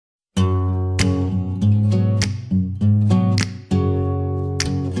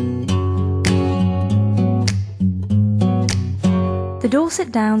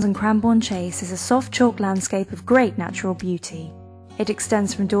Dorset Downs and Cranborne Chase is a soft chalk landscape of great natural beauty. It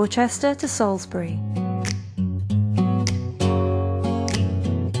extends from Dorchester to Salisbury.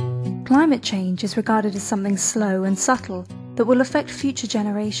 Climate change is regarded as something slow and subtle that will affect future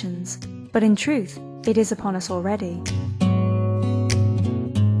generations, but in truth, it is upon us already.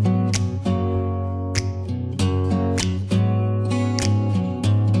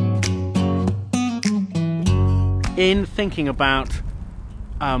 In thinking about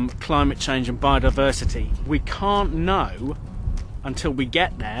climate change and biodiversity, we can't know until we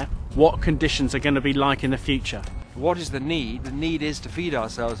get there what conditions are going to be like in the future. What is the need? The need is to feed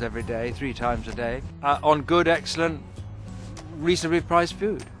ourselves every day, 3 times a day, on good, excellent, reasonably priced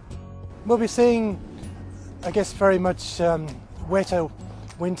food. We'll be seeing, I guess, very much wetter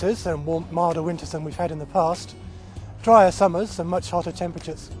winters and milder winters than we've had in the past, drier summers and much hotter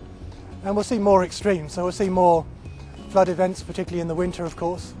temperatures. And we'll see more extremes, so we'll see more flood events, particularly in the winter, of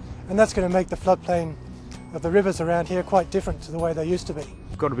course, and that's going to make the floodplain of the rivers around here quite different to the way they used to be.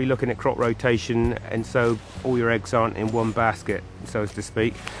 You've got to be looking at crop rotation, and so all your eggs aren't in one basket, so to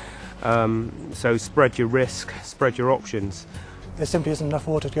speak. So spread your risk, spread your options. There simply isn't enough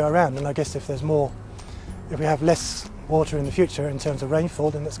water to go around, and I guess if we have less water in the future in terms of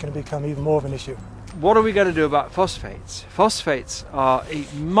rainfall, then that's going to become even more of an issue. What are we going to do about phosphates? Phosphates are a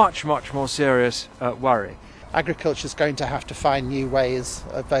much more serious worry. Agriculture is going to have to find new ways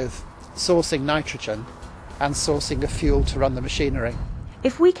of both sourcing nitrogen and sourcing a fuel to run the machinery.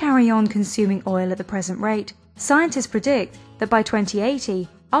 If we carry on consuming oil at the present rate, scientists predict that by 2080,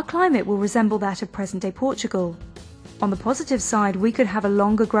 our climate will resemble that of present-day Portugal. On the positive side, we could have a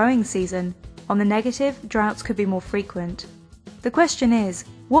longer growing season. On the negative, droughts could be more frequent. The question is,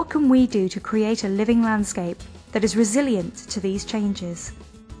 what can we do to create a living landscape that is resilient to these changes?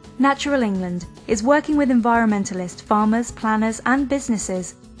 Natural England is working with environmentalists, farmers, planners and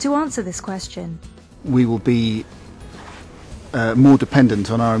businesses to answer this question. We will be more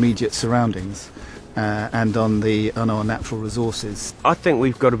dependent on our immediate surroundings and on our natural resources. I think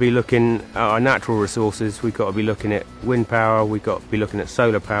we've got to be looking at our natural resources. We've got to be looking at wind power, we've got to be looking at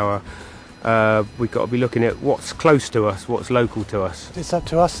solar power, we've got to be looking at what's close to us, what's local to us. It's up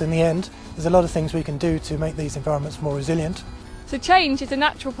to us in the end. There's a lot of things we can do to make these environments more resilient. So change is a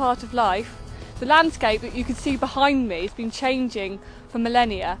natural part of life. The landscape that you can see behind me has been changing for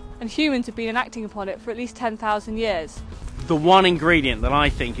millennia, and humans have been enacting upon it for at least 10,000 years. The one ingredient that I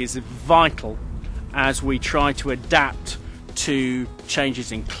think is vital as we try to adapt to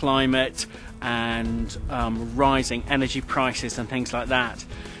changes in climate and rising energy prices and things like that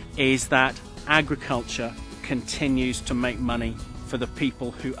is that agriculture continues to make money for the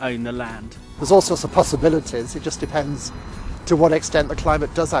people who own the land. There's all sorts of possibilities, it just depends to what extent the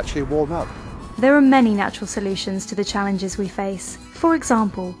climate does actually warm up. There are many natural solutions to the challenges we face. For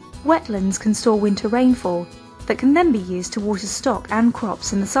example, wetlands can store winter rainfall that can then be used to water stock and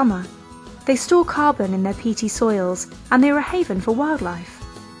crops in the summer. They store carbon in their peaty soils and they're a haven for wildlife.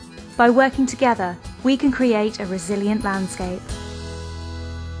 By working together, we can create a resilient landscape.